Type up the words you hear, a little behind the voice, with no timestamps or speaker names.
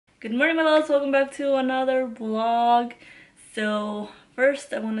Good morning, my loves. Welcome back to another vlog. So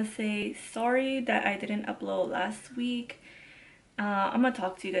first I want to say sorry that I didn't upload last week. I'm gonna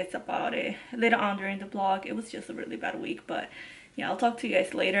talk to you guys about it later on during the vlog. It was just a really bad week, but yeah, I'll talk to you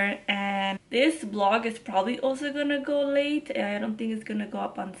guys later. And this vlog is probably also gonna go late. I don't think it's gonna go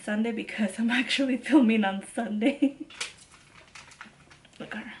up on Sunday because I'm actually filming on Sunday.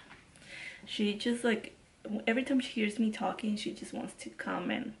 Look at her. She just like, every time she hears me talking, she just wants to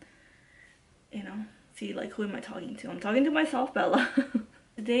come and, you know, see like, who am I talking to? I'm talking to myself, Bella.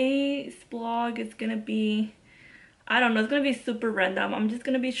 Today's vlog is gonna be, I don't know, it's gonna be super random. I'm just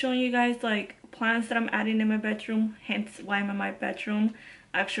gonna be showing you guys like plants that I'm adding in my bedroom, hence why I'm in my bedroom.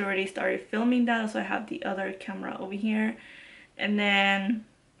 I actually already started filming that, so I have the other camera over here. And then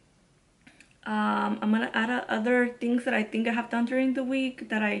I'm gonna add other things that I think I have done during the week,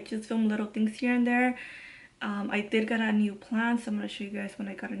 that I just film little things here and there. I did get a new plant, so I'm gonna show you guys when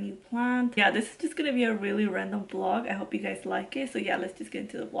I got a new plant. Yeah, this is just gonna be a really random vlog. I hope you guys like it. So yeah, let's just get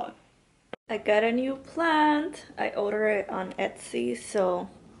into the vlog. I got a new plant. I ordered it on Etsy, so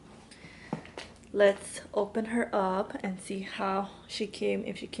let's open her up and see how she came,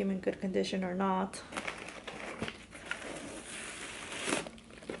 if she came in good condition or not.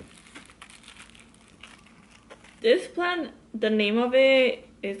 This plant, the name of it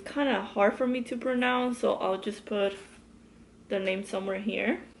is kind of hard for me to pronounce, so I'll just put the name somewhere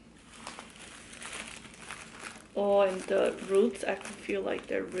here. Oh, and the roots, I can feel like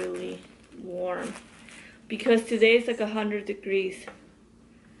they're really warm because today is like 100 degrees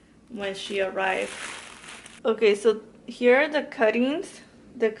when she arrived. Okay, so here are the cuttings.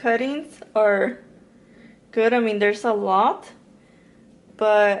 The cuttings are good. I mean, there's a lot,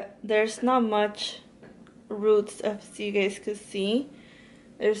 but there's not much roots, as you guys could see.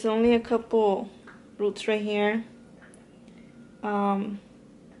 There's only a couple roots right here.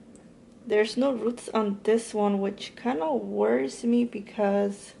 There's no roots on this one, which kind of worries me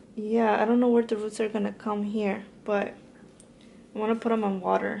because, yeah, I don't know where the roots are gonna come here, but I want to put them on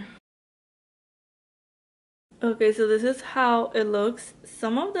water. Okay, so this is how it looks.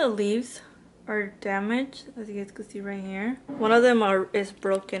 Some of the leaves are damaged, as you guys can see right here. One of them is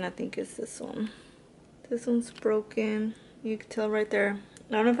broken. I think it's this one. This one's broken. You can tell right there.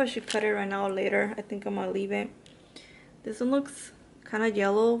 I don't know if I should cut it right now or later. I think I'm gonna leave it. This one looks kind of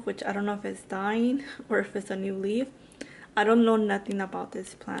yellow, which I don't know if it's dying or if it's a new leaf. I don't know nothing about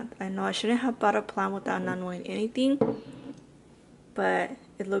this plant. I know I shouldn't have bought a plant without not knowing anything, but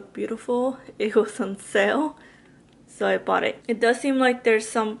it looked beautiful. It was on sale, so I bought it. It does seem like there's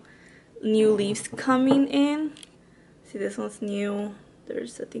some new leaves coming in. See, this one's new.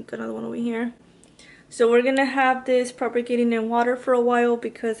 There's, I think, another one over here. So we're gonna have this propagating in water for a while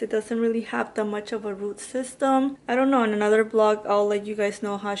because it doesn't really have that much of a root system. I don't know, in another vlog I'll let you guys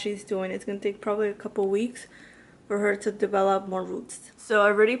know how she's doing. It's gonna take probably a couple weeks for her to develop more roots. So I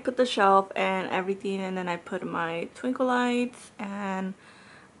already put the shelf and everything, and then I put my twinkle lights, and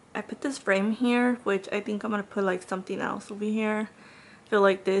I put this frame here, which I think I'm gonna put like something else over here. I feel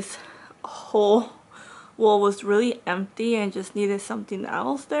like this whole wall was really empty and just needed something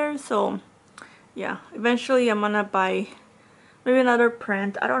else there, so yeah, eventually I'm gonna buy maybe another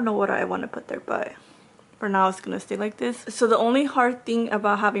print. I don't know what I want to put there, but for now it's gonna stay like this. So the only hard thing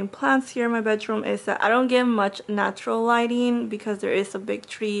about having plants here in my bedroom is that I don't get much natural lighting because there is a big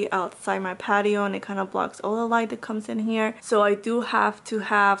tree outside my patio and it kind of blocks all the light that comes in here. So I do have to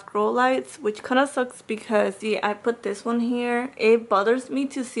have grow lights, which kind of sucks because, see, I put this one here. It bothers me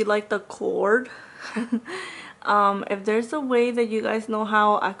to see like the cord. If there's a way that you guys know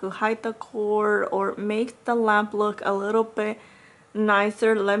how I could hide the cord or make the lamp look a little bit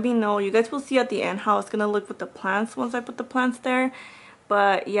nicer, let me know. You guys will see at the end how it's gonna look with the plants once I put the plants there.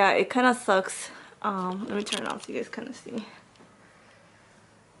 But yeah, it kind of sucks. Let me turn it on so you guys kind of see.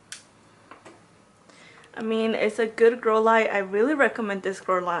 I mean, it's a good grow light. I really recommend this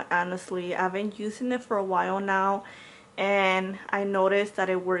grow light, honestly. I've been using it for a while now, and I noticed that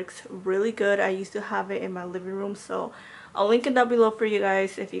it works really good. I used to have it in my living room, so I'll link it down below for you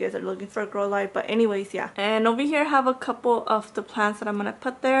guys if you guys are looking for a grow light. But anyways, yeah. And over here I have a couple of the plants that I'm gonna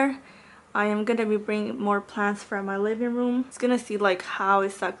put there. I am gonna be bringing more plants from my living room. It's gonna see like how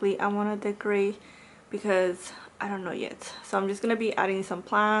exactly I want to decorate because I don't know yet. So I'm just gonna be adding some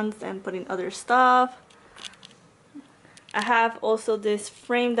plants and putting other stuff. I have also this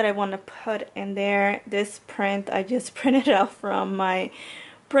frame that I want to put in there. This print I just printed out from my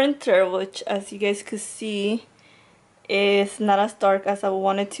printer, which, as you guys could see, is not as dark as I would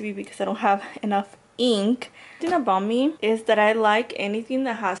want it to be because I don't have enough ink. The thing about me is that I like anything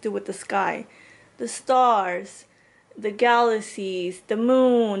that has to do with the sky, the stars, the galaxies, the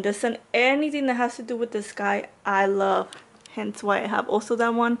moon, the sun, anything that has to do with the sky, I love. Hence why I have also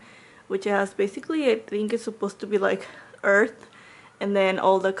that one, which has basically, I think it's supposed to be like Earth and then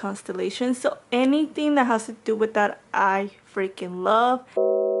all the constellations. So anything that has to do with that, I freaking love.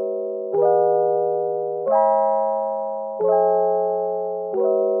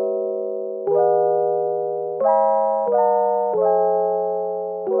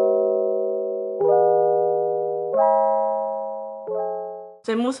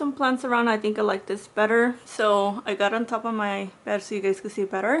 So I moved some plants around. I think I like this better. So I got on top of my bed so you guys can see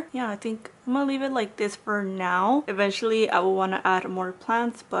better. Yeah, I think I'm gonna leave it like this for now. Eventually I will want to add more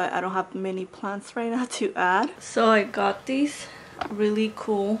plants, but I don't have many plants right now to add. So I got these really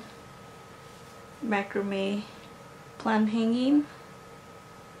cool macrame plant hanging.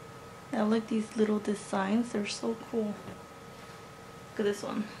 I like these little designs. They're so cool. Look at this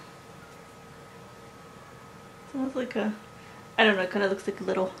one. Sounds like a, I don't know, it kind of looks like a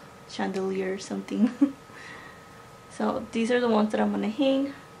little chandelier or something. So these are the ones that I'm gonna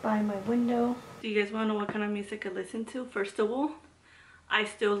hang by my window. Do you guys want to know what kind of music I listen to? First of all, I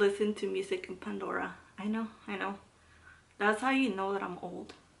still listen to music in Pandora. I know. That's how you know that I'm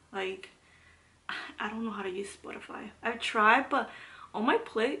old. Like, I don't know how to use Spotify. I've tried, but on my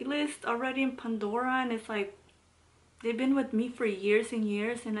playlist already in Pandora, and it's like they've been with me for years and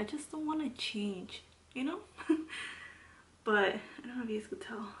years, and I just don't want to change, you know? But I don't know if you guys could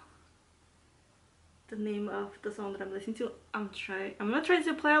tell the name of the song that I'm listening to. I'm gonna try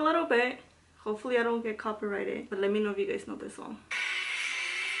to play a little bit. Hopefully I don't get copyrighted, but let me know if you guys know this song.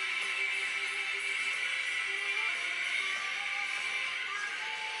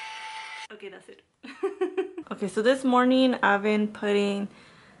 Okay, that's it. Okay, so this morning I've been putting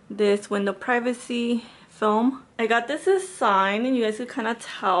this window privacy film. I got this as a sign, and you guys can kind of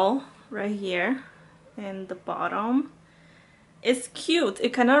tell right here in the bottom. It's cute.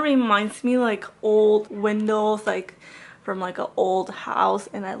 It kind of reminds me like old windows, like from like an old house,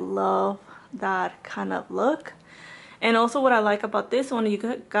 and I love that kind of look. And also what I like about this one,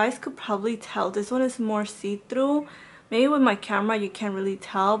 you guys could probably tell this one is more see-through. Maybe with my camera you can't really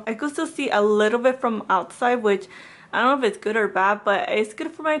tell. I could still see a little bit from outside, which I don't know if it's good or bad, but it's good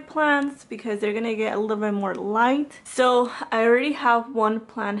for my plants because they're gonna get a little bit more light. So I already have one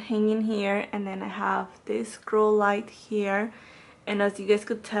plant hanging here, and then I have this grow light here. And as you guys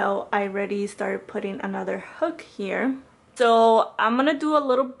could tell, I already started putting another hook here. So I'm gonna do a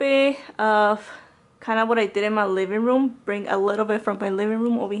little bit of kind of what I did in my living room, bring a little bit from my living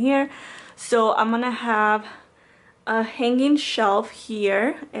room over here. So I'm gonna have a hanging shelf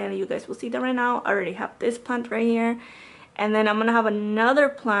here, and you guys will see that right now. I already have this plant right here, and then I'm gonna have another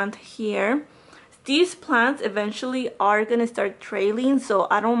plant here. These plants eventually are gonna start trailing, so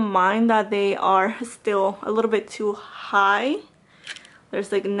I don't mind that they are still a little bit too high.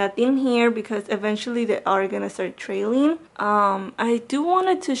 There's like nothing here because eventually they are gonna start trailing. I do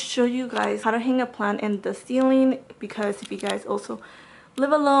wanted to show you guys how to hang a plant in the ceiling, because if you guys also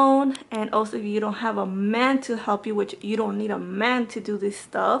live alone, and also if you don't have a man to help you, which you don't need a man to do this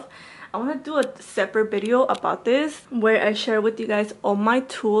stuff, I want to do a separate video about this where I share with you guys all my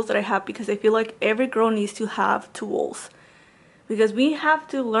tools that I have, because I feel like every girl needs to have tools. Because we have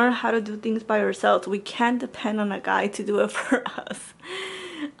to learn how to do things by ourselves. We can't depend on a guy to do it for us.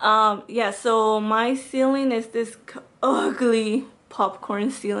 Yeah, so my ceiling is this ugly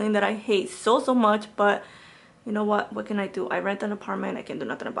popcorn ceiling that I hate so much. But you know what can I do? I rent an apartment. I can do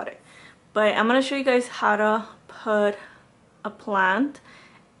nothing about it. But I'm going to show you guys how to put a plant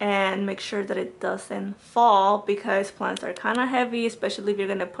and make sure that it doesn't fall, because plants are kind of heavy, especially if you're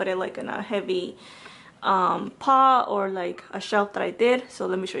going to put it like in a heavy pot or like a shelf that I did. So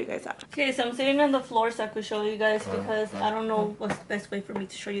let me show you guys that. Okay, so I'm sitting on the floor so I could show you guys, because I don't know what's the best way for me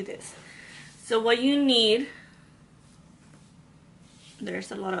to show you this. So what you need,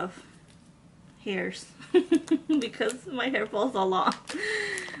 there's a lot of hairs because my hair falls a lot.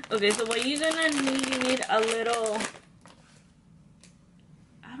 Okay, so what you're gonna need, you need a little,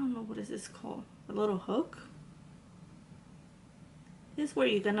 I don't know, what is this called, a little hook. This is where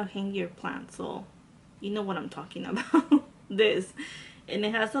you're gonna hang your plant, so you know what I'm talking about. This, and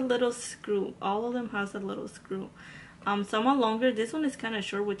it has a little screw. All of them has a little screw. Some are longer. This one is kind of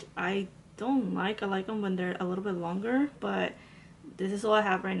short, which I don't like. I like them when they're a little bit longer, but this is all I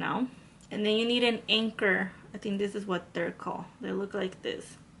have right now. And then you need an anchor. I think this is what they're called. They look like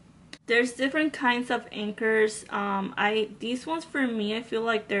this. There's different kinds of anchors. These ones for me, I feel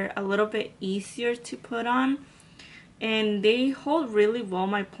like they're a little bit easier to put on. And they hold really well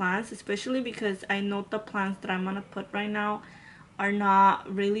my plants, especially because I know the plants that I'm gonna put right now are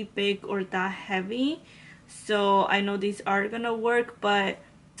not really big or that heavy. So I know these are gonna work, but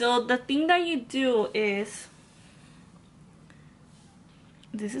so the thing that you do is,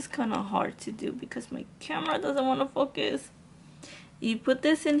 this is kind of hard to do because my camera doesn't want to focus. You put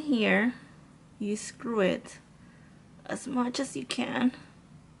this in here, you screw it as much as you can,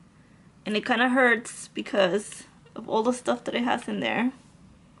 and it kind of hurts because of all the stuff that it has in there,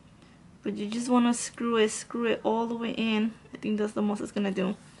 but you just want to screw it all the way in. I think that's the most it's gonna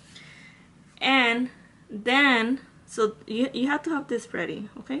do. And then so you have to have this ready,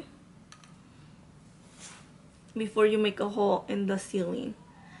 okay, before you make a hole in the ceiling.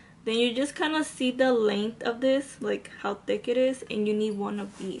 Then you just kind of see the length of this, like how thick it is, and you need one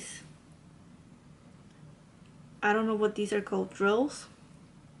of these. I don't know what these are called, drills.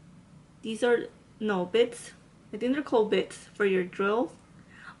 These are, no, bits. I think they're called bits for your drills.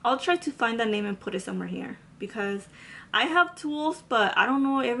 I'll try to find that name and put it somewhere here, because I have tools, but I don't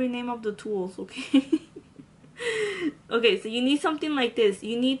know every name of the tools, okay? Okay, so you need something like this.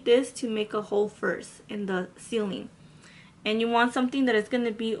 You need this to make a hole first in the ceiling. And you want something that is going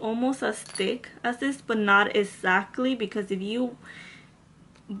to be almost as thick as this, but not exactly, because if you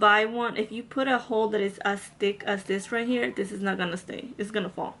buy one, if you put a hole that is as thick as this right here, this is not going to stay. It's going to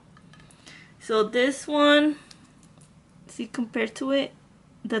fall. So this one, see, compared to it,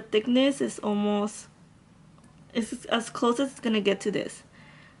 the thickness is almost, it's as close as it's going to get to this.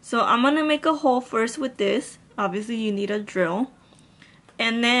 So I'm going to make a hole first with this. Obviously you need a drill.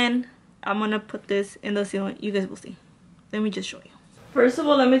 And then I'm going to put this in the ceiling. You guys will see. Let me just show you. First of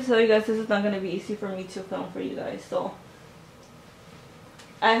all, let me tell you guys, this is not going to be easy for me to film for you guys. So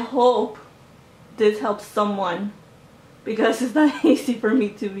I hope this helps someone, because it's not easy for me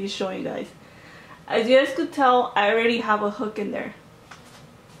to be showing you guys. As you guys could tell, I already have a hook in there.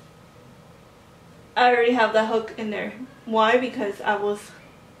 I already have the hook in there. Why? Because I was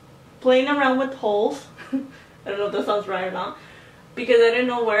playing around with holes. I don't know if that sounds right or not. Because I didn't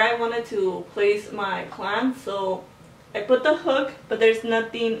know where I wanted to place my plant. So I put the hook, but there's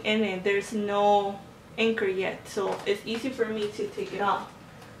nothing in it. There's no anchor yet. So it's easy for me to take it off.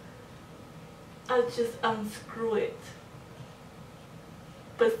 I'll just unscrew it.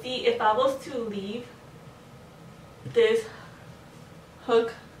 But see, if I was to leave this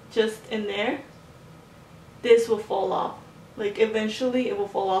hook just in there, this will fall off. Like eventually it will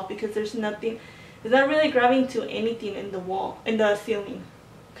fall off, because there's nothing, it's not really grabbing to anything in the wall, in the ceiling.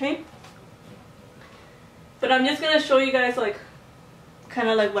 Okay? But I'm just gonna show you guys like kind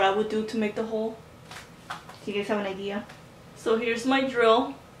of like what I would do to make the hole, so you guys have an idea. So here's my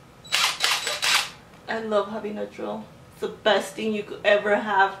drill. I love having a drill. It's the best thing you could ever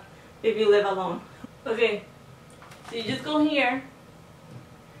have if you live alone. Okay, so you just go here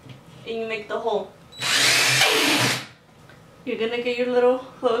and you make the hole. You're gonna get your little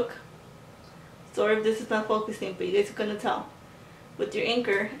hook. Sorry if this is not focusing, but you guys are gonna tell. With your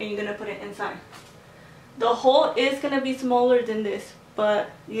anchor, and you're gonna put it inside. The hole is gonna be smaller than this,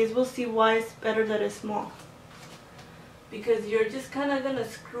 but you guys will see why it's better that it's small. Because you're just kind of gonna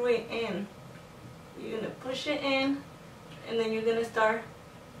screw it in. You're gonna push it in, and then you're gonna start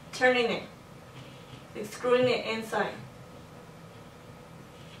turning it, like screwing it inside.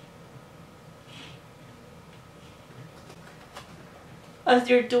 As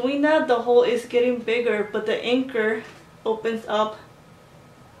you're doing that, the hole is getting bigger, but the anchor opens up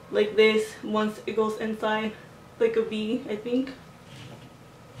like this once it goes inside, like a V, I think.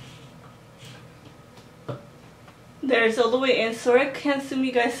 There's all the way in. Sorry I can't zoom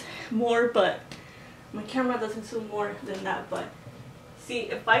you guys more, but my camera doesn't zoom more than that. But see,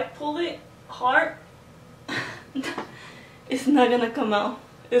 if I pull it hard, it's not gonna come out.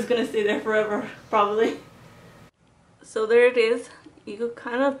 It's gonna stay there forever, probably. So there it is. You could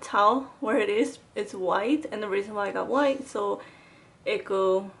kind of tell where it is. It's white, and the reason why I got white, so it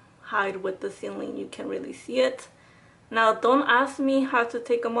could hide with the ceiling. You can really see it. Now don't ask me how to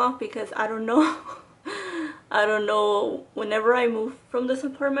take them off, because I don't know. I don't know. Whenever I move from this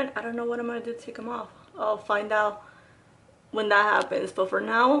apartment, I don't know what I'm gonna do to take them off. I'll find out when that happens, but for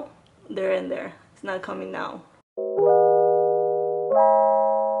now they're in there. It's not coming now.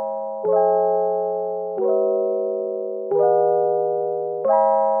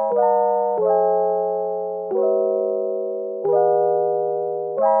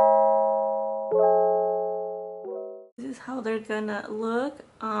 This is how they're gonna look.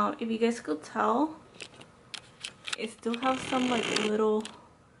 If you guys could tell, it still have some like little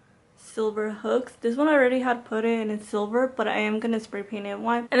silver hooks. This one I already had put in and it's silver, but I am gonna spray paint it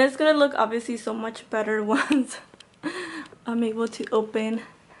white, and it's gonna look obviously so much better once I'm able to open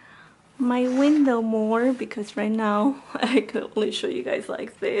my window more, because right now I could only show you guys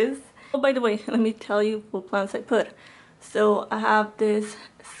like this. Oh, by the way, let me tell you what plants I put. So I have this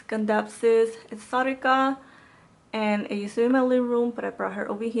Scandapsis exotica, and it used to be in my living room, but I brought her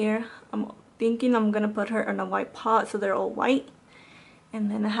over here. I'm thinking I'm gonna put her in a white pot so they're all white. And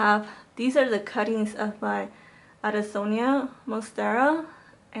then I have, these are the cuttings of my Yesenia monstera,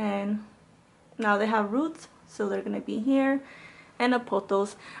 and now they have roots, so they're gonna be here. And a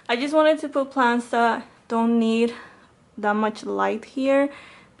pothos. I just wanted to put plants that don't need that much light here,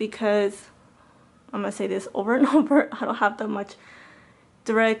 because I'm gonna say this over and over, I don't have that much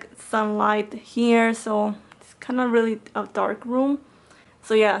direct sunlight here, so it's kind of really a dark room.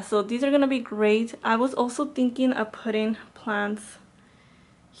 So yeah, so these are gonna be great. I was also thinking of putting plants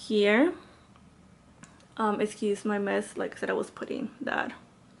here. Excuse my mess, like I said, I was putting that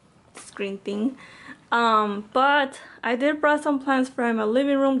screen thing. But I did brought some plants from my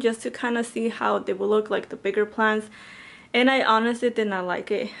living room just to kind of see how they will look, like the bigger plants. And I honestly did not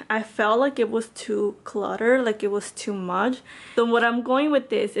like it. I felt like it was too cluttered, like it was too much. So what I'm going with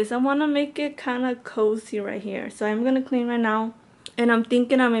this is I want to make it kind of cozy right here. So I'm going to clean right now. And I'm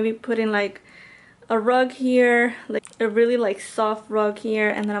thinking of maybe putting like a rug here, like a really like soft rug here.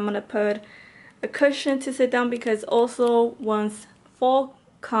 And then I'm going to put a cushion to sit down, because also once fall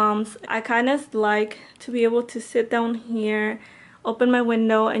comes, I kind of like to be able to sit down here, open my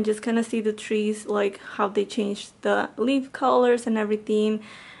window, and just kind of see the trees, like how they change the leaf colors and everything.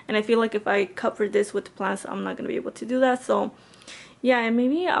 And I feel like if I cover this with plants, I'm not gonna be able to do that. So yeah, and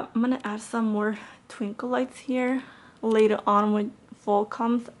maybe I'm gonna add some more twinkle lights here later on when fall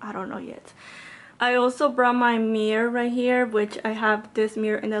comes. I don't know yet. I also brought my mirror right here, which I have this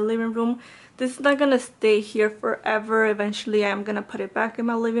mirror in the living room. This is not gonna stay here forever. Eventually I'm gonna put it back in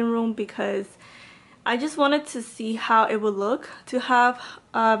my living room, because I just wanted to see how it would look to have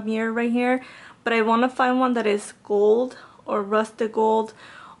a mirror right here. But I want to find one that is gold or rusted gold,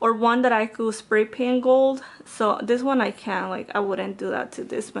 or one that I could spray paint gold. So this one I can't, like I wouldn't do that to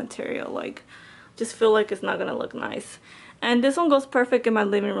this material, like just feel like it's not gonna look nice. And this one goes perfect in my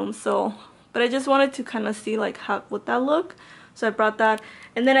living room, so but I just wanted to kind of see like how would that look. So I brought that.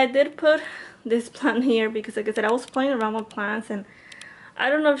 And then I did put this plant here because, like I said, I was playing around with plants, and I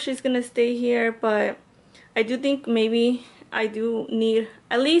don't know if she's gonna stay here, but I do think maybe I do need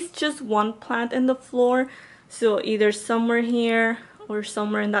at least just one plant in the floor. So either somewhere here or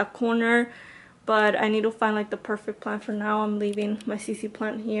somewhere in that corner. But I need to find like the perfect plant. For now I'm leaving my CC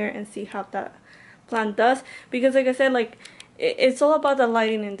plant here and see how that plant does, because like I said, like it's all about the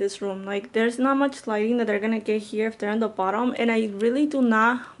lighting in this room. Like there's not much lighting that they're gonna get here if they're on the bottom, and I really do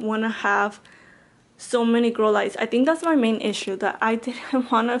not want to have so many grow lights. I think that's my main issue, that I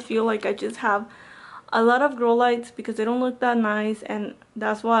didn't want to feel like I just have a lot of grow lights, because they don't look that nice, and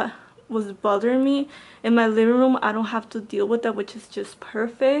that's what was bothering me. In my living room I don't have to deal with that, which is just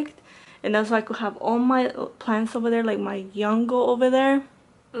perfect. And that's why I could have all my plants over there, like my Yungo over there.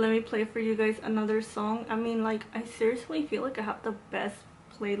 Let me play for you guys another song. I mean, like I seriously feel like I have the best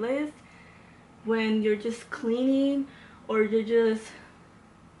playlist when you're just cleaning or you're just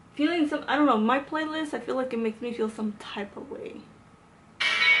feeling some, I don't know, my playlist, I feel like it makes me feel some type of way.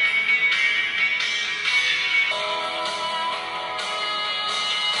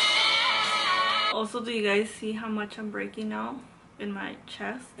 Also, do you guys see how much I'm breaking now in my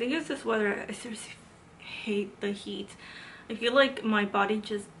chest? I think it's this weather. I seriously hate the heat. I feel like my body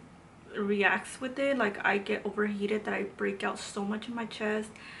just reacts with it. Like I get overheated, that I break out so much in my chest.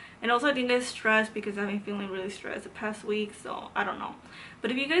 And also I think it's stress, because I've been feeling really stressed the past week, so I don't know.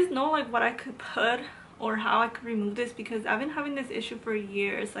 But if you guys know like what I could put or how I could remove this, because I've been having this issue for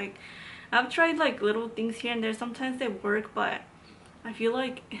years. Like I've tried like little things here and there, sometimes they work, but I feel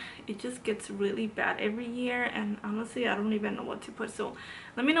like it just gets really bad every year, and honestly I don't even know what to put. So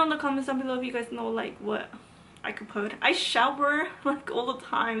let me know in the comments down below if you guys know like what I could put. I shower like all the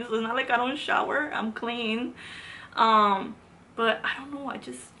time, so it's not like I don't shower, I'm clean. But I don't know,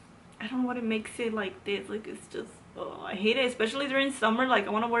 I don't know what it makes it like this. Like it's just, oh, I hate it, especially during summer. Like I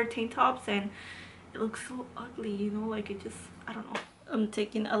want to wear tank tops and it looks so ugly, you know, like it just, I don't know. I'm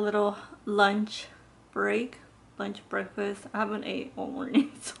taking a little lunch break, lunch breakfast. I haven't ate all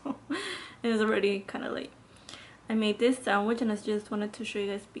morning, so it is already kind of late. I made this sandwich and I just wanted to show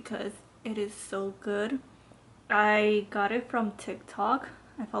you guys because it is so good. I got it from TikTok.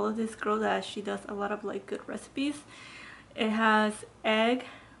 I follow this girl that she does a lot of like good recipes. It has egg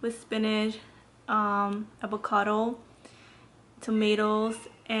with spinach, avocado, tomatoes,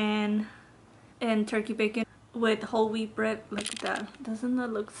 and turkey bacon with whole wheat bread like that. Doesn't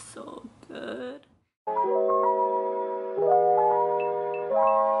that look so good?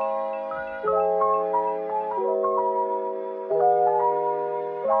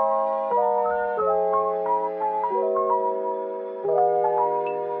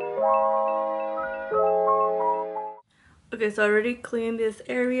 Okay, so I already cleaned this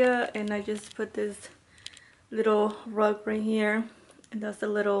area and I just put this little rug right here, and that's the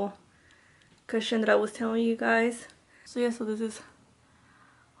little cushion that I was telling you guys. So yeah, so this is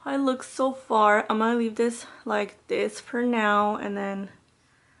how it looks so far. I'm gonna leave this like this for now, and then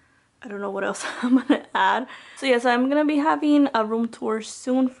I don't know what else I'm gonna add. So yes, I'm gonna be having a room tour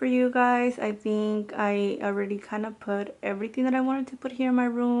soon for you guys. I think I already kind of put everything that I wanted to put here in my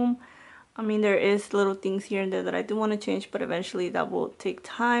room. I mean, there is little things here and there that I do want to change, but eventually that will take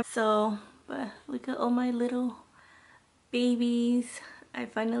time. So, but look at all my little babies. I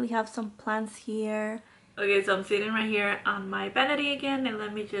finally have some plants here. Okay, so I'm sitting right here on my vanity again, and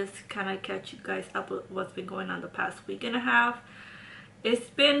let me just kind of catch you guys up with what's been going on the past week and a half. It's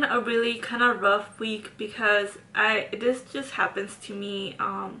been a really kind of rough week because this just happens to me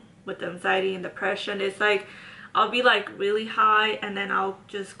with anxiety and depression. It's like I'll be like really high and then I'll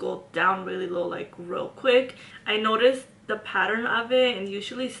just go down really low like real quick. I noticed the pattern of it, and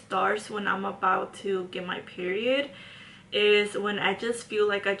usually starts when I'm about to get my period, is when I just feel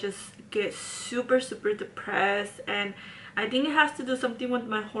like I just get super depressed, and I think it has to do something with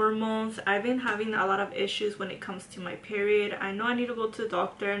my hormones. I've been having a lot of issues when it comes to my period. I know I need to go to the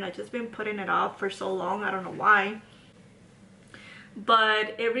doctor, and I've just been putting it off for so long. I don't know why.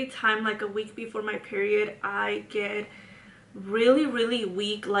 But every time, like a week before my period, I get really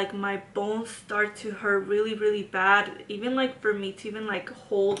weak. Like my bones start to hurt really bad. Even like for me to even like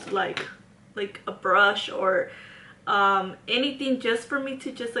hold like a brush or anything, just for me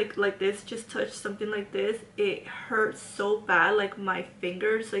to just like this, just touch something like this, it hurts so bad. Like my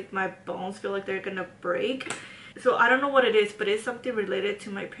fingers, like my bones feel like they're gonna break. So I don't know what it is, but it's something related to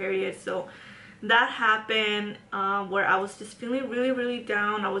my period. So that happened where I was just feeling really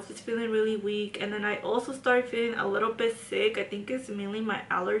down. I was just feeling really weak, and then I also started feeling a little bit sick. I think it's mainly my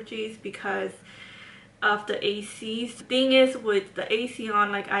allergies because of the ACs. The thing is, with the AC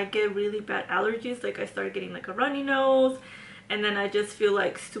on, like I get really bad allergies. Like I started getting like a runny nose, and then I just feel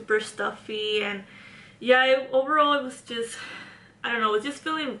like super stuffy. And yeah, overall it was just, I don't know, I was just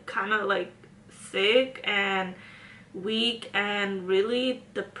feeling kind of like sick and weak and really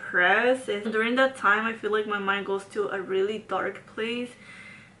depressed. And during that time I feel like my mind goes to a really dark place,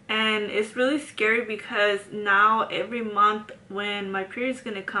 and it's really scary because now every month when my period's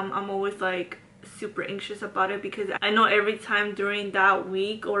gonna come, I'm always like super anxious about it, because I know every time during that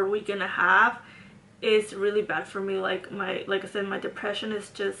week or week and a half is really bad for me. Like I said, my depression is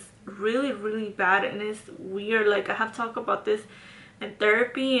just really bad, and it's weird. Like I have talked about this in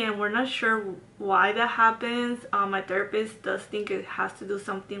therapy, and we're not sure why that happens. My therapist does think it has to do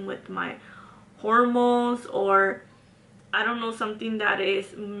something with my hormones, or I don't know, something that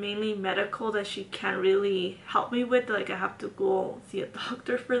is mainly medical that she can't really help me with. Like I have to go see a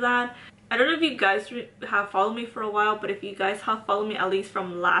doctor for that. I don't know if you guys have followed me for a while, but if you guys have followed me at least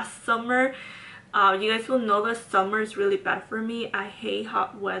from last summer, you guys will know that summer is really bad for me. I hate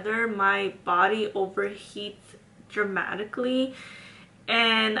hot weather. My body overheats dramatically,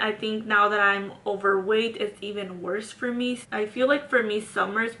 and I think now that I'm overweight, it's even worse for me. I feel like for me,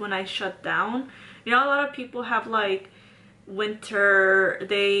 summers when I shut down. You know, a lot of people have like winter,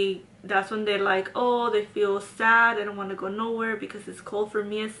 that's when they're like, oh, they feel sad, they don't want to go nowhere because it's cold. For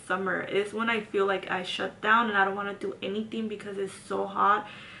me, it's summer. It's when I feel like I shut down and I don't want to do anything because it's so hot.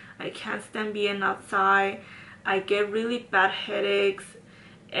 I can't stand being outside. I get really bad headaches,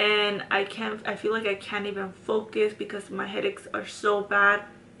 and I feel like I can't even focus because my headaches are so bad.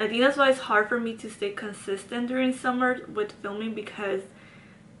 I think that's why it's hard for me to stay consistent during summer with filming, because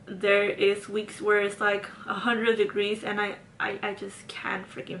there is weeks where it's like 100 degrees and I just can't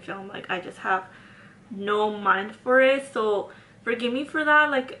freaking film. Like I just have no mind for it. So forgive me for that.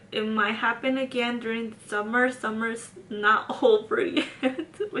 Like it might happen again during summer. Summer's not over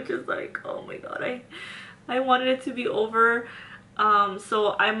yet, which is like, oh my god, I wanted it to be over.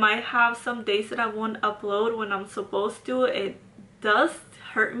 So I might have some days that I won't upload when I'm supposed to. It does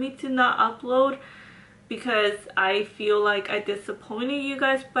hurt me to not upload, because I feel like I disappointed you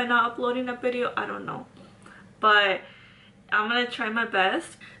guys by not uploading a video. I don't know, but I'm gonna try my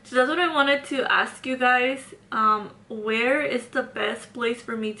best. So that's what I wanted to ask you guys. Where is the best place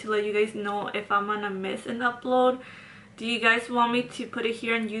for me to let you guys know if I'm gonna miss an upload? Do you guys want me to put it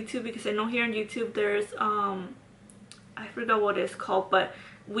here on YouTube? Because I know here on YouTube there's I forgot what it's called, but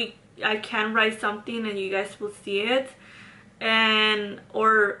I can write something and you guys will see it. And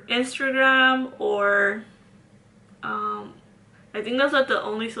or Instagram, or I think those are the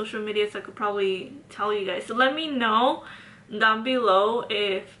only social medias I could probably tell you guys. So let me know down below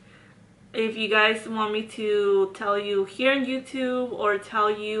if you guys want me to tell you here on YouTube or tell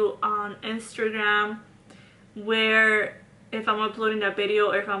you on Instagram where if I'm uploading a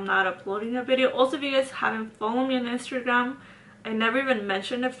video or if I'm not uploading a video. Also, if you guys haven't followed me on Instagram, I never even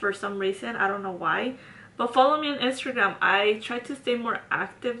mentioned it for some reason. I don't know why. But follow me on Instagram. I try to stay more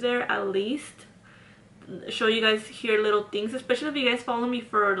active there, at least. Show you guys here little things, especially if you guys follow me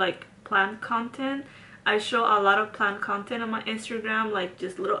for like plant content. I show a lot of plant content on my Instagram, like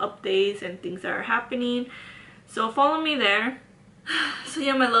just little updates and things that are happening. So follow me there. So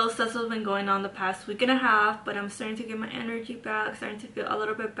yeah, my little stuff has been going on the past week and a half, but I'm starting to get my energy back, starting to feel a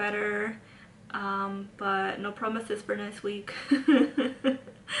little bit better. But no promises for next week.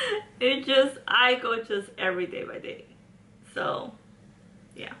 I go just every day by day. So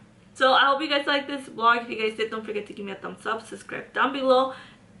yeah. So I hope you guys like this vlog. If you guys did, don't forget to give me a thumbs up, subscribe down below.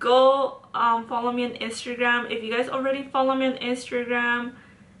 Go follow me on Instagram. If you guys already follow me on Instagram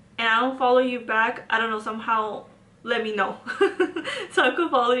and I don't follow you back, I don't know, somehow let me know. So I could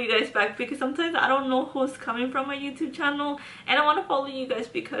follow you guys back, because sometimes I don't know who's coming from my YouTube channel, and I want to follow you guys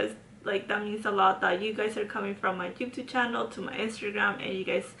because like that means a lot that you guys are coming from my YouTube channel to my Instagram and you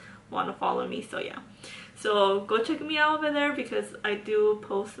guys want to follow me. So yeah, so go check me out over there because I do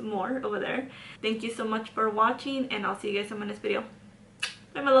post more over there. Thank you so much for watching, and I'll see you guys in my next video.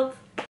 Bye, my loves.